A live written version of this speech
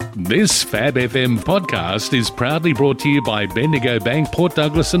This Fab FM podcast is proudly brought to you by Bendigo Bank, Port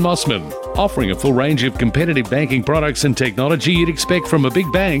Douglas and Mossman, offering a full range of competitive banking products and technology you'd expect from a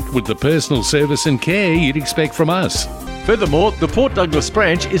big bank with the personal service and care you'd expect from us. Furthermore, the Port Douglas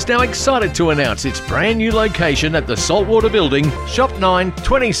branch is now excited to announce its brand new location at the Saltwater Building, Shop 9,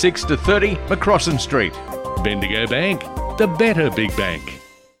 26 to 30 Macrossan Street. Bendigo Bank, the better big bank.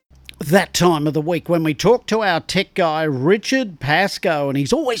 That time of the week when we talk to our tech guy, Richard Pascoe, and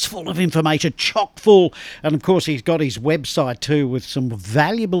he's always full of information, chock full. And of course, he's got his website too with some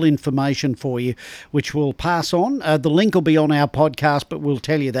valuable information for you, which we'll pass on. The link will be on our podcast, but we'll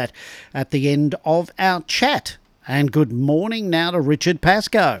tell you that at the end of our chat. And good morning now to Richard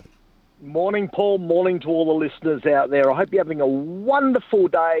Pascoe. Morning, Paul. Morning to all the listeners out there. I hope you're having a wonderful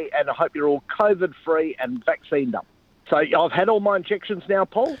day, and I hope you're all COVID-free and vaccined up. So I've had all my injections now,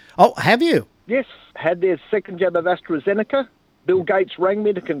 Paul. Oh, have you? Yes, had their second jab of AstraZeneca. Bill Gates rang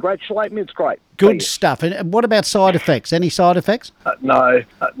me to congratulate me. It's great. Good stuff. And what about side effects? Any side effects? No.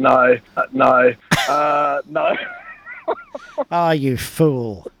 No. Oh, you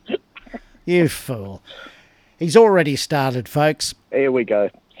fool. You fool. He's already started, folks. Here we go.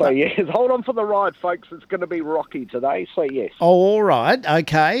 So, yes, hold on for the ride, folks. It's going to be rocky today, so yes. Oh, all right.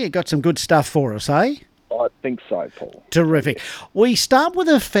 Okay, you got some good stuff for us, eh? I think so, Paul. Terrific. We start with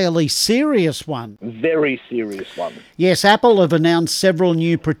a fairly serious one. Very serious one. Yes, Apple have announced several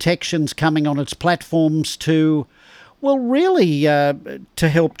new protections coming on its platforms to, well, really to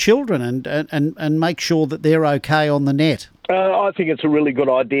help children and make sure that they're okay on the net. I think it's a really good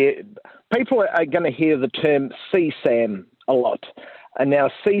idea. People are going to hear the term CSAM a lot. And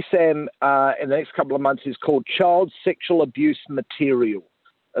now CSAM in the next couple of months is called Child Sexual Abuse Material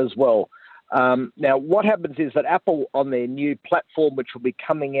as well. Now, what happens is that Apple, on their new platform, which will be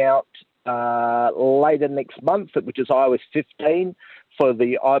coming out later next month, which is iOS 15, for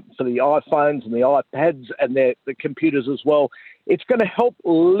the iPhones and the iPads and the computers as well, it's going to help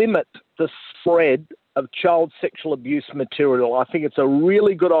limit the spread of child sexual abuse material. I think it's a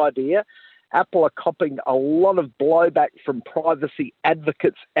really good idea. Apple are copping a lot of blowback from privacy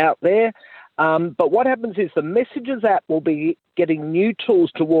advocates out there. But what happens is the Messages app will be getting new tools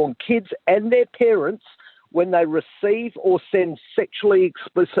to warn kids and their parents when they receive or send sexually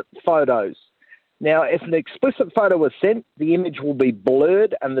explicit photos. Now, if an explicit photo is sent, the image will be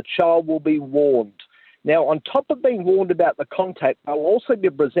blurred and the child will be warned. Now, on top of being warned about the contact, they'll also be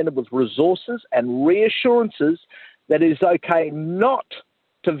presented with resources and reassurances that it is okay not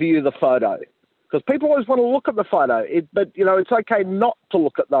to view the photo. Because people always want to look at the photo, but it's okay not to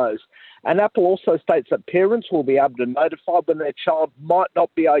look at those. And Apple also states that parents will be able to notify when their child might not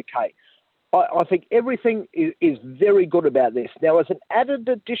be okay. I think everything is very good about this. Now, as an added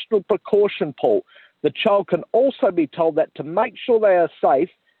additional precaution, Paul, the child can also be told that to make sure they are safe,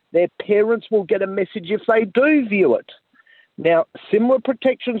 their parents will get a message if they do view it. Now, similar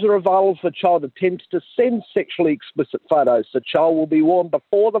protections are available if the child attempts to send sexually explicit photos. The child will be warned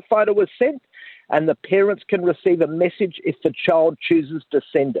before the photo is sent, and the parents can receive a message if the child chooses to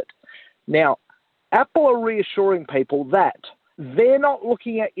send it. Now, Apple are reassuring people that they're not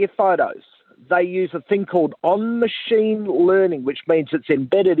looking at your photos. They use a thing called on-machine learning, which means it's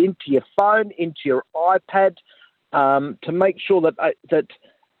embedded into your phone, into your iPad, to make sure that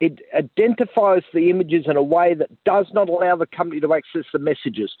it identifies the images in a way that does not allow the company to access the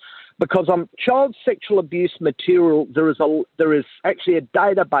messages. Because on child sexual abuse material, there is actually a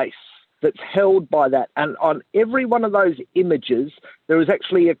database that's held by that. And on every one of those images, there is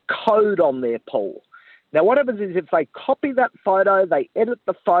actually a code on there, Paul. Now, what happens is if they copy that photo, they edit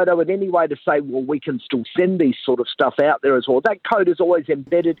the photo in any way to say, well, we can still send these sort of stuff out there as well. That code is always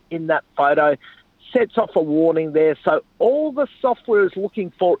embedded in that photo, sets off a warning there. So all the software is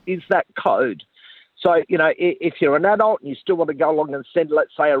looking for is that code. So, if you're an adult and you still want to go along and send,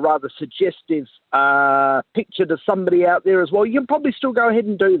 let's say, a rather suggestive picture to somebody out there as well, you can probably still go ahead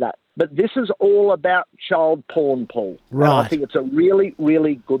and do that. But this is all about child porn, Paul. Right. And I think it's a really,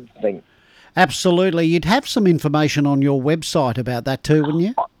 really good thing. Absolutely. You'd have some information on your website about that too, wouldn't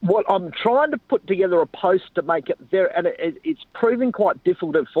you? Well, I'm trying to put together a post to make it there, and it's proving quite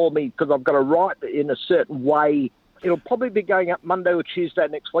difficult for me because I've got to write it in a certain way. It'll probably be going up Monday or Tuesday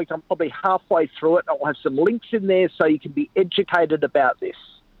next week. I'm probably halfway through it. I'll have some links in there so you can be educated about this.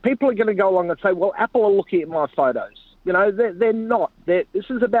 People are going to go along and say, well, Apple are looking at my photos. They're not. This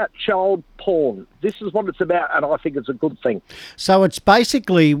is about child porn. This is what it's about, and I think it's a good thing. So it's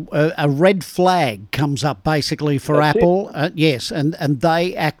basically a red flag comes up basically for That's Apple. Yes, and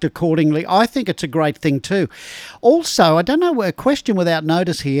they act accordingly. I think it's a great thing too. Also, I don't know, a question without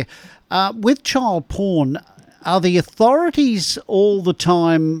notice here. With child porn, Are the authorities all the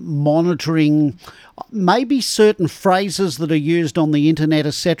time monitoring maybe certain phrases that are used on the internet,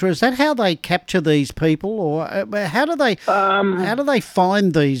 etc.? Is that how they capture these people, or how do they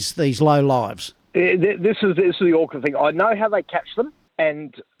find these low lives? This is the awkward thing. I know how they catch them,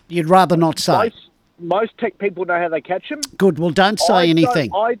 and you'd rather not say. Most tech people know how they catch them. Good. Well, don't say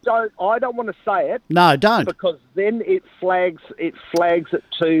anything. I don't want to say it. No, don't. Because then it flags it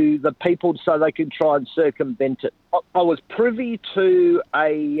to the people so they can try and circumvent it. I was privy to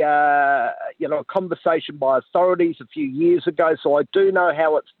a conversation by authorities a few years ago, so I do know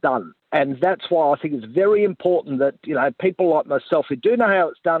how it's done, and that's why I think it's very important that people like myself who do know how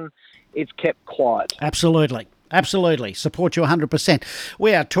it's done, it's kept quiet. Absolutely. Absolutely. Support you 100%.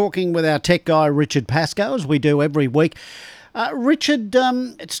 We are talking with our tech guy, Richard Pascoe, as we do every week. Richard,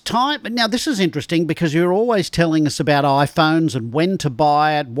 it's time. Now, this is interesting because you're always telling us about iPhones and when to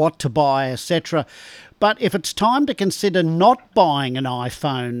buy it, what to buy, etc. But if it's time to consider not buying an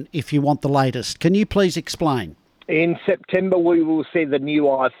iPhone if you want the latest, can you please explain? In September, we will see the new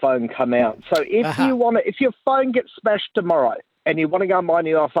iPhone come out. So if your phone gets smashed tomorrow, and you want to go and buy a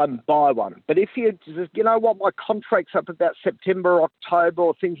new iPhone, buy one. But if you know what, my contract's up about September, October,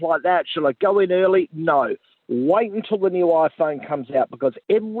 or things like that, shall I go in early? No. Wait until the new iPhone comes out, because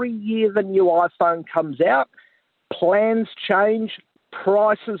every year the new iPhone comes out, plans change,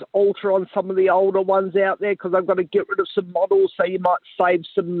 prices alter on some of the older ones out there because they've got to get rid of some models, so you might save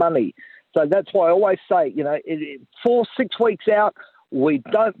some money. So that's why I always say, 4-6 weeks out, we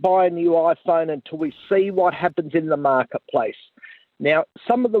don't buy a new iPhone until we see what happens in the marketplace. Now,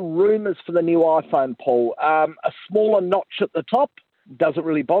 some of the rumours for the new iPhone, Paul, a smaller notch at the top doesn't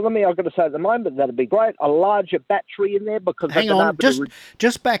really bother me. I've got to say at the moment, that'd be great. A larger battery in there because... Hang on,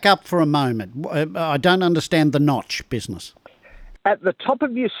 just back up for a moment. I don't understand the notch business. At the top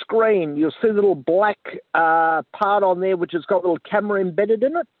of your screen, you'll see a little black part on there which has got a little camera embedded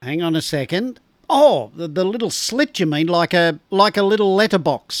in it. Hang on a second. Oh, the little slit, you mean, like a little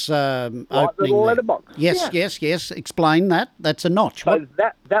letterbox opening. Little letterbox. Yes. Explain that. That's a notch. So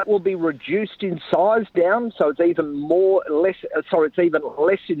that will be reduced in size down, so it's even less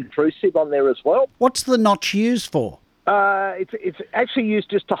intrusive on there as well. What's the notch used for? It's actually used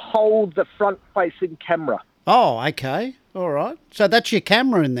just to hold the front-facing camera. Oh, okay. All right. So that's your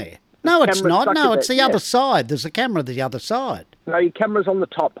camera in there. No, it's not. No, it's the other side. There's a camera the other side. No, your camera's on the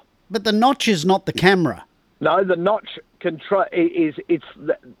top. But the notch is not the camera. No, the notch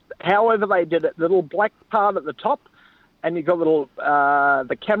however they did it, the little black part at the top, and you've got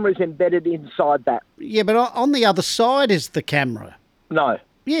the camera's embedded inside that. Yeah, but on the other side is the camera. No.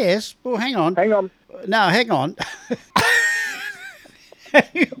 Yes. Well, hang on. No, hang on.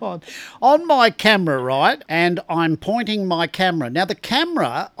 Hang on. On my camera, right, and I'm pointing my camera. Now, the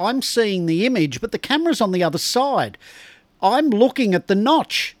camera, I'm seeing the image, but the camera's on the other side. I'm looking at the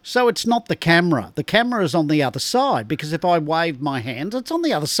notch, so it's not the camera. The camera is on the other side, because if I wave my hands, it's on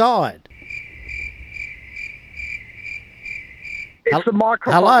the other side. It's the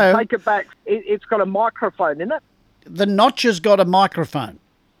microphone. Hello? Take it back. It's got a microphone in it. The notch has got a microphone.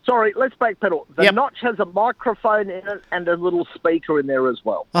 Sorry, let's backpedal. The notch has a microphone in it and a little speaker in there as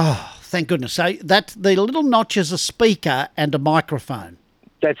well. Oh, thank goodness. So the little notch is a speaker and a microphone.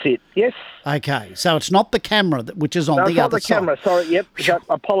 That's it, yes. Okay, so it's not the camera, which is on the other side. No, it's not the camera, sorry, yep.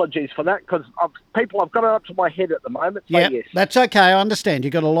 Apologies for that, because I've got it up to my head at the moment, so yes. That's okay, I understand.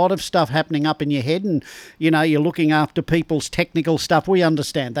 You've got a lot of stuff happening up in your head and, you're looking after people's technical stuff. We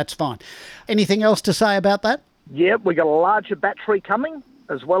understand, that's fine. Anything else to say about that? Yeah, we got a larger battery coming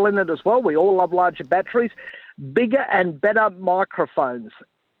as well in it as well. We all love larger batteries. Bigger and better microphones.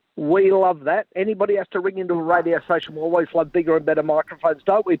 We love that. Anybody has to ring into a radio station, we always love bigger and better microphones,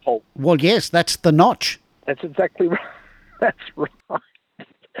 don't we, Paul? Well, yes, that's the notch. That's exactly right. That's right.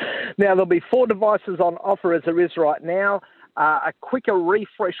 Now, there'll be 4 devices on offer as there is right now. A quicker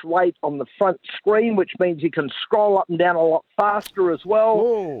refresh rate on the front screen, which means you can scroll up and down a lot faster as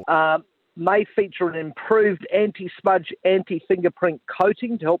well. May feature an improved anti-smudge, anti-fingerprint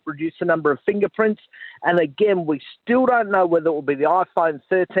coating to help reduce the number of fingerprints. And again, we still don't know whether it will be the iPhone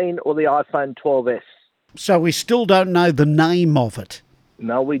 13 or the iPhone 12s. So we still don't know the name of it?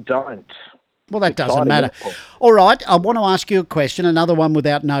 No, we don't. Well, that doesn't matter. All right, I want to ask you a question, another one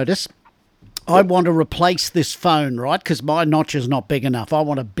without notice. I want to replace this phone, right, because my notch is not big enough. I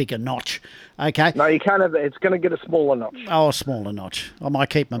want a bigger notch, okay? No, you can't have it. It's going to get a smaller notch. Oh, a smaller notch. I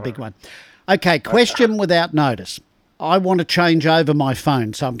might keep my big one. Okay, question without notice. I want to change over my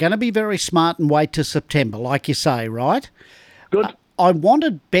phone, so I'm going to be very smart and wait till September, like you say, right? Good. I want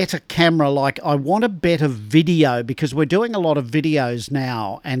a better camera, I want a better video, because we're doing a lot of videos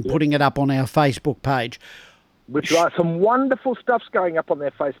now and putting it up on our Facebook page. which are some wonderful stuff's going up on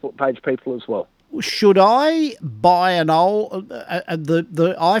their Facebook page, people, as well. Should I buy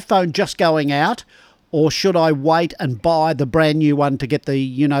the iPhone just going out, or should I wait and buy the brand new one to get the,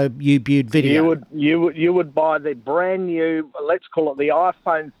 U-Butte video? You would buy the brand new, let's call it the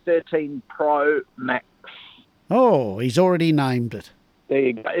iPhone 13 Pro Max. Oh, he's already named it. There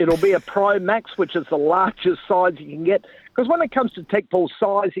you go. It'll be a Pro Max, which is the largest size you can get. Because when it comes to tech, Paul,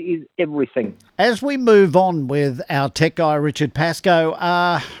 size is everything. As we move on with our tech guy, Richard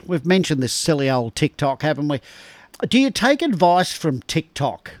Pascoe, we've mentioned this silly old TikTok, haven't we? Do you take advice from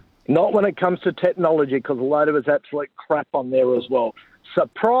TikTok? Not when it comes to technology, because a load of it's absolute crap on there as well.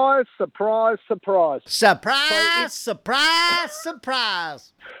 Surprise, surprise, surprise. Surprise, surprise,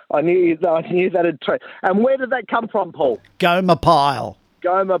 surprise. I knew that'd true. And where did that come from, Paul? Gomer Pyle.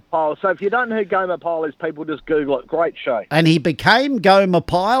 Gomer Pyle. So if you don't know who Gomer Pyle is, people just Google it. Great show. And he became Gomer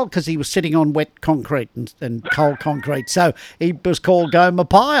Pyle because he was sitting on wet concrete and cold concrete. So he was called Gomer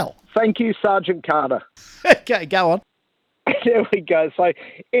Pyle. Thank you, Sergeant Carter. Okay, go on. There we go. So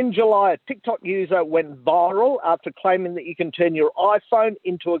in July, a TikTok user went viral after claiming that you can turn your iPhone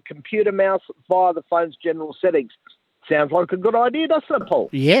into a computer mouse via the phone's general settings. Sounds like a good idea, doesn't it, Paul?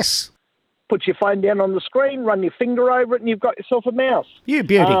 Yes. Put your phone down on the screen, run your finger over it, and you've got yourself a mouse. You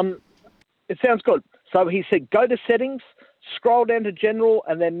beauty. It sounds good. So he said, go to settings, scroll down to general,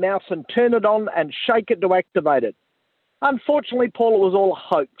 and then mouse and turn it on and shake it to activate it. Unfortunately, Paul, it was all a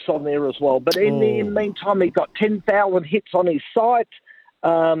hoax on there as well. But in the meantime, he got 10,000 hits on his site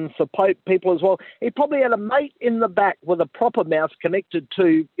for people as well. He probably had a mate in the back with a proper mouse connected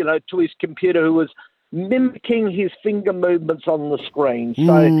to his computer who was mimicking his finger movements on the screen.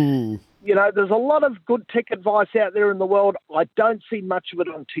 So, there's a lot of good tech advice out there in the world. I don't see much of it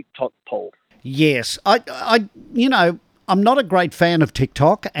on TikTok, Paul. Yes. I'm not a great fan of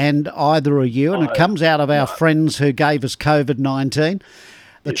TikTok, and either are you, and it comes out of our friends who gave us COVID-19,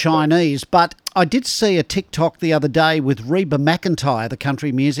 the Chinese. But I did see a TikTok the other day with Reba McEntire, the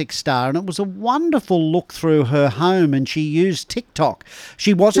country music star, and it was a wonderful look through her home, and she used TikTok.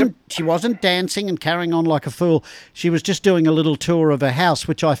 She wasn't dancing and carrying on like a fool. She was just doing a little tour of her house,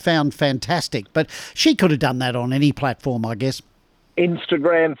 which I found fantastic. But she could have done that on any platform, I guess.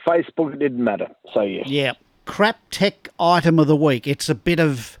 Instagram, Facebook, it didn't matter. So, yes. Yeah. Crap tech item of the week. It's a bit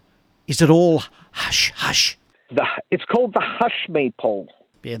of, is it all hush, hush? It's called the Hush Me, Paul.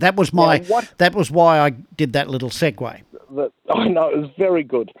 Yeah, that was that was why I did that little segue. I know, it was very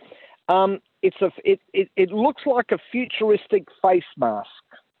good. It looks like a futuristic face mask.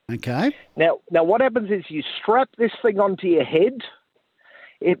 Okay. Now what happens is you strap this thing onto your head.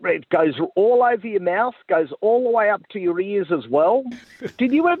 It goes all over your mouth, goes all the way up to your ears as well.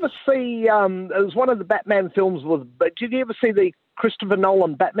 Did you ever see, it was one of the Batman films, did you ever see the Christopher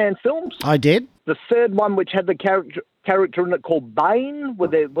Nolan Batman films? I did. The third one, which had the character in it called Bane, with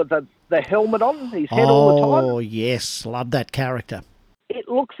the helmet on, his head all the time. Oh, yes, love that character. It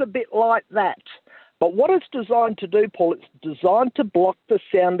looks a bit like that. But what it's designed to do, Paul, it's designed to block the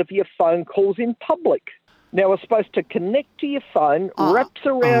sound of your phone calls in public. Now, it's supposed to connect to your phone, wraps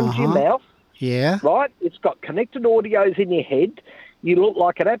around your mouth. Yeah. Right? It's got connected audios in your head. You look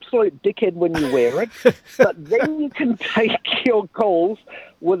like an absolute dickhead when you wear it. But then you can take your calls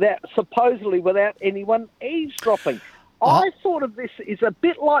supposedly without anyone eavesdropping. I thought of this as a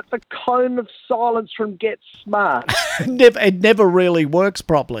bit like the cone of silence from Get Smart. It never really works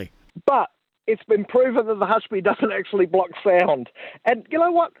properly. But it's been proven that the Hush Me doesn't actually block sound. And you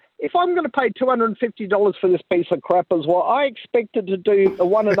know what? If I'm going to pay $250 for this piece of crap as well, I expect it to do the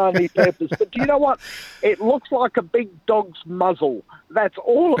one and only purpose. But do you know what? It looks like a big dog's muzzle. That's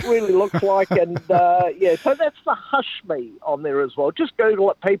all it really looks like. And, so that's the Hush Me on there as well. Just Google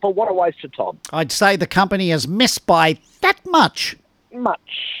it, people. What a waste of time. I'd say the company has missed by that much.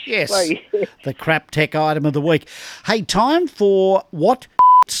 Much. Yes. The crap tech item of the week. Hey, time for What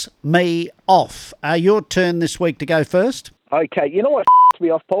Me Off. Your turn this week to go first. Okay, you know what me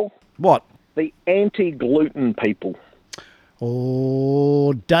off, Paul? What? The anti-gluten people.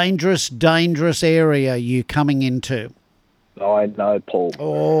 Oh, dangerous, dangerous area you coming into. I know, Paul.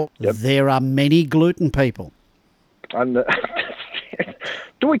 Oh, There are many gluten people. Do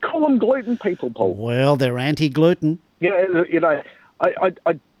we call them gluten people, Paul? Well, they're anti-gluten. I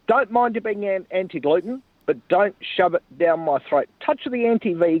don't mind you being anti-gluten, but don't shove it down my throat. Touch the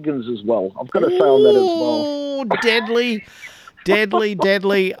anti-vegans as well. I've got to say on that as well. Oh, deadly. Deadly,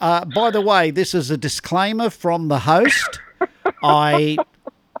 deadly. By the way, this is a disclaimer from the host.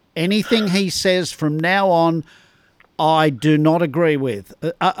 Anything he says from now on, I do not agree with.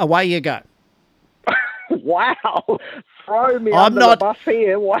 Away you go. Wow. Throw me under the bus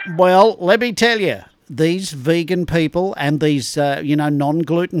here. Wow. Well, let me tell you, these vegan people and these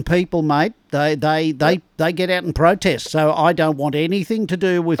non-gluten people, mate, they get out and protest. So I don't want anything to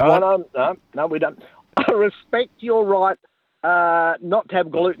do with No, we don't. I respect your right not to have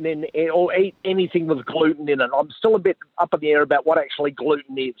gluten in or eat anything with gluten in it. I'm still a bit up in the air about what actually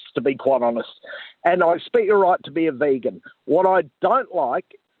gluten is, to be quite honest. And I respect your right to be a vegan. What I don't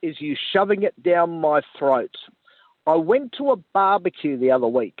like is you shoving it down my throat. I went to a barbecue the other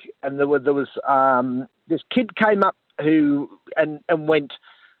week, and there was this kid came up who went,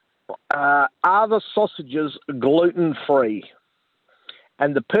 are the sausages gluten-free?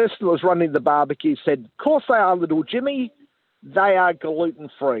 And the person that was running the barbecue said, of course they are, little Jimmy. They are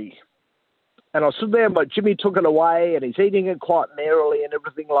gluten-free. And I stood there, but Jimmy took it away, and he's eating it quite merrily and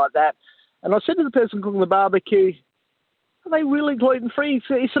everything like that. And I said to the person cooking the barbecue, are they really gluten-free?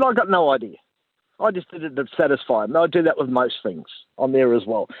 He said, I got no idea. I just did it to satisfy him. I do that with most things on there as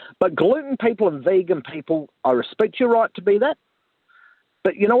well. But gluten people and vegan people, I respect your right to be that.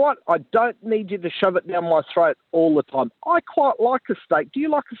 But you know what? I don't need you to shove it down my throat all the time. I quite like a steak. Do you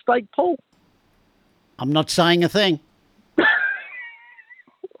like a steak, Paul? I'm not saying a thing.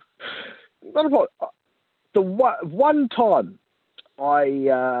 The one time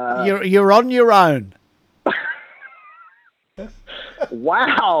You're on your own.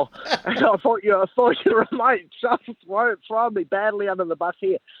 Wow! And I thought you were a mate. Just throwing me badly under the bus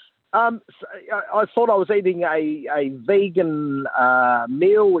here. So I thought I was eating a vegan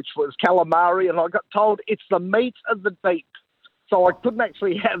meal, which was calamari, and I got told it's the meat of the deep. So I couldn't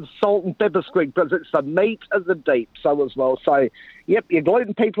actually have salt and pepper squid because it's the meat of the deep. So as well. So, yep, you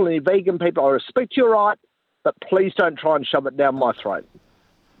gluten people and you vegan people, I respect your right, but please don't try and shove it down my throat.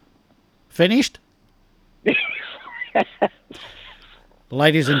 Finished?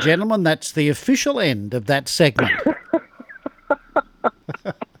 Ladies and gentlemen, that's the official end of that segment.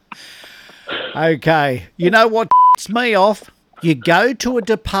 Okay, you know what me off? You go to a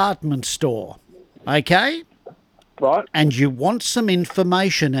department store, okay? Right. And you want some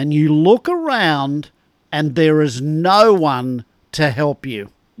information and you look around and there is no one to help you.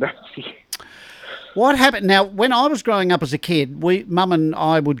 What happened? Now, when I was growing up as a kid, Mum and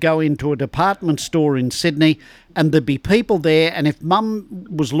I would go into a department store in Sydney and there'd be people there, and if Mum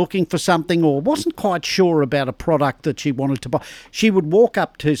was looking for something or wasn't quite sure about a product that she wanted to buy, she would walk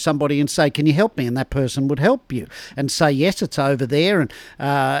up to somebody and say, can you help me? And that person would help you and say, yes, it's over there. And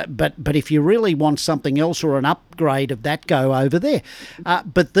but if you really want something else or an upgrade of that, go over there.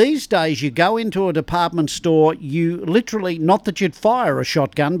 But these days, you go into a department store, you literally, not that you'd fire a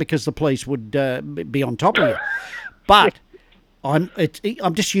shotgun because the police would be on top of you, but I'm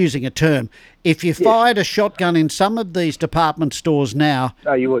just using a term. If you fired a shotgun in some of these department stores now...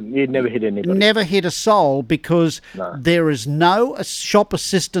 No, you wouldn't. You'd never hit anybody. Never hit a soul because there is no shop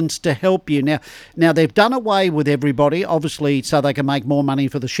assistance to help you. Now, they've done away with everybody, obviously, so they can make more money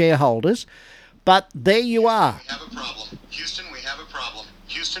for the shareholders. But there you are. We have a problem. Houston, we have a problem.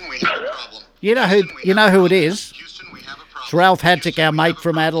 Houston, we have a problem. You know who it is? It's Ralph Hadzik, our mate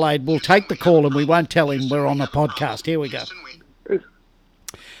from Adelaide. We'll take the call and we won't tell him we're on a podcast. Here we go.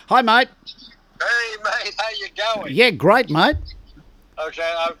 Hi, mate. Hey, mate, how you going? Yeah, great, mate.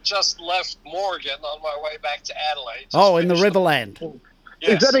 Okay, I've just left Morgan on my way back to Adelaide. Oh, in the Riverland.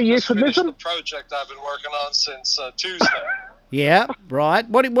 Yes, Is that a euphemism? euphemism? The project I've been working on since Tuesday. Yeah, right.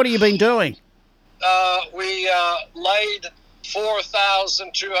 What have you been doing? We laid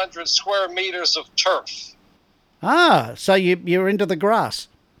 4,200 square meters of turf. Ah, so you're into the grass.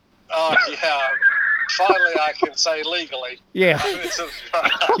 Yeah. Finally, I can say legally. Yeah.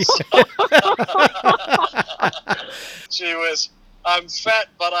 Gee whiz. I'm fat,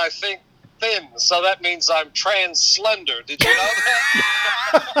 but I think thin, so that means I'm trans-slender. Did you know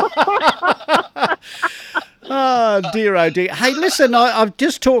that? Oh, dear, oh, dear. Hey, listen, I'm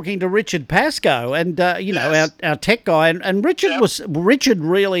just talking to Richard Pascoe and, Yes. our tech guy, and Richard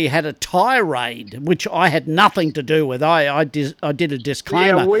really had a tirade, which I had nothing to do with. I did a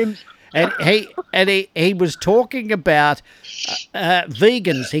disclaimer. Yeah, And he was talking about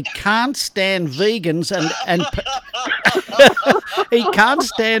vegans. He can't stand vegans and he can't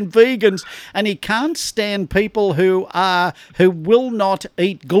stand vegans and he can't stand people who will not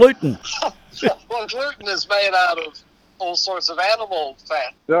eat gluten. Well, gluten is made out of all sorts of animal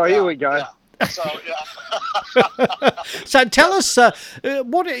fat. Oh, here we go. Yeah. So, yeah. So tell us,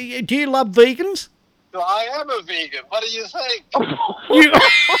 what do you love vegans? No, I am a vegan. What do you think?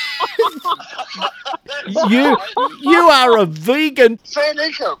 You are a vegan. Fair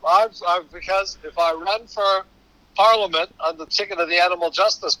income. Because if I run for Parliament on the ticket of the Animal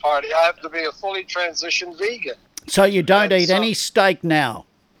Justice Party, I have to be a fully transitioned vegan. So you don't eat any steak now?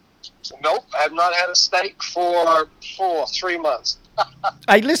 Nope, I've not had a steak for 3 months.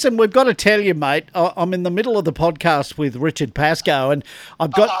 Hey, listen, we've got to tell you, mate. I'm in the middle of the podcast with Richard Pascoe, and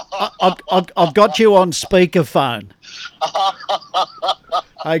I've got you on speakerphone.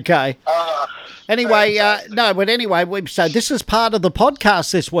 Okay. Anyway, so this is part of the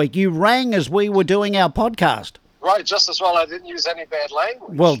podcast this week. You rang as we were doing our podcast. Right, just as well I didn't use any bad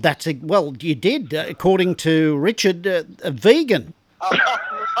language. Well, you did, according to Richard, a vegan.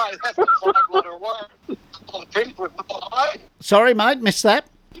 Right, that's a 5-letter word. A fish with no eye. Sorry, mate, missed that.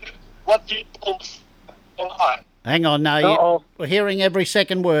 What do you call no eye? Hang on, no, we're hearing every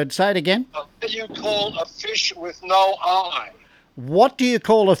second word. Say it again. What do you call a fish with no eye? What do you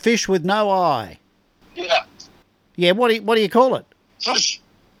call a fish with no eye? Yeah. Yeah, what do you call it? Fish.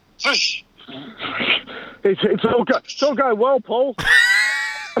 It's all going well, Paul.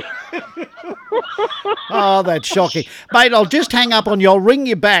 Oh, that's shocking. Mate, I'll just hang up on you. I'll ring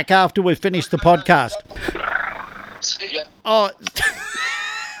you back after we've finished the podcast. See ya. Oh,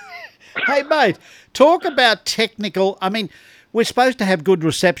 hey, mate, talk about technical. I mean, we're supposed to have good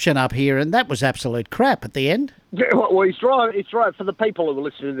reception up here, and that was absolute crap at the end. Yeah, well, he's driving. For the people who are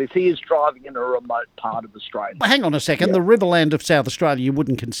listening to this, he is driving in a remote part of Australia. Well, hang on a second. Yeah. The Riverland of South Australia you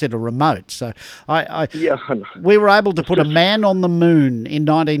wouldn't consider remote. So I know. We were able to put a man on the moon in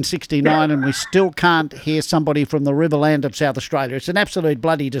 1969 and we still can't hear somebody from the Riverland of South Australia. It's an absolute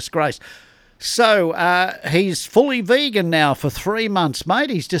bloody disgrace. So he's fully vegan now for 3 months, mate.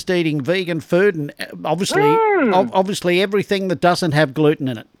 He's just eating vegan food and obviously everything that doesn't have gluten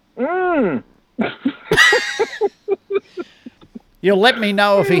in it. You'll let me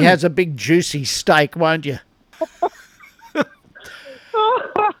know if he has a big juicy steak, won't you?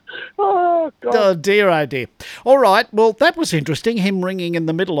 Oh, God. Oh, dear, oh, dear. All right, well, that was interesting, him ringing in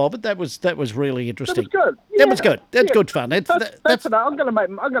the middle of it. That was really interesting. That was good. That was good. That's good fun. That's I'm going to make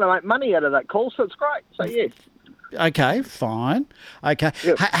money out of that call, so it's great. So, yes. Okay, fine. Okay.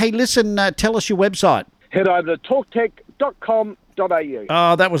 Yep. Hey, listen, tell us your website. Head over to talktech.com.au.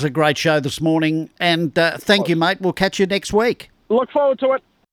 Oh, that was a great show this morning. And thank you, mate. We'll catch you next week. Look forward to it.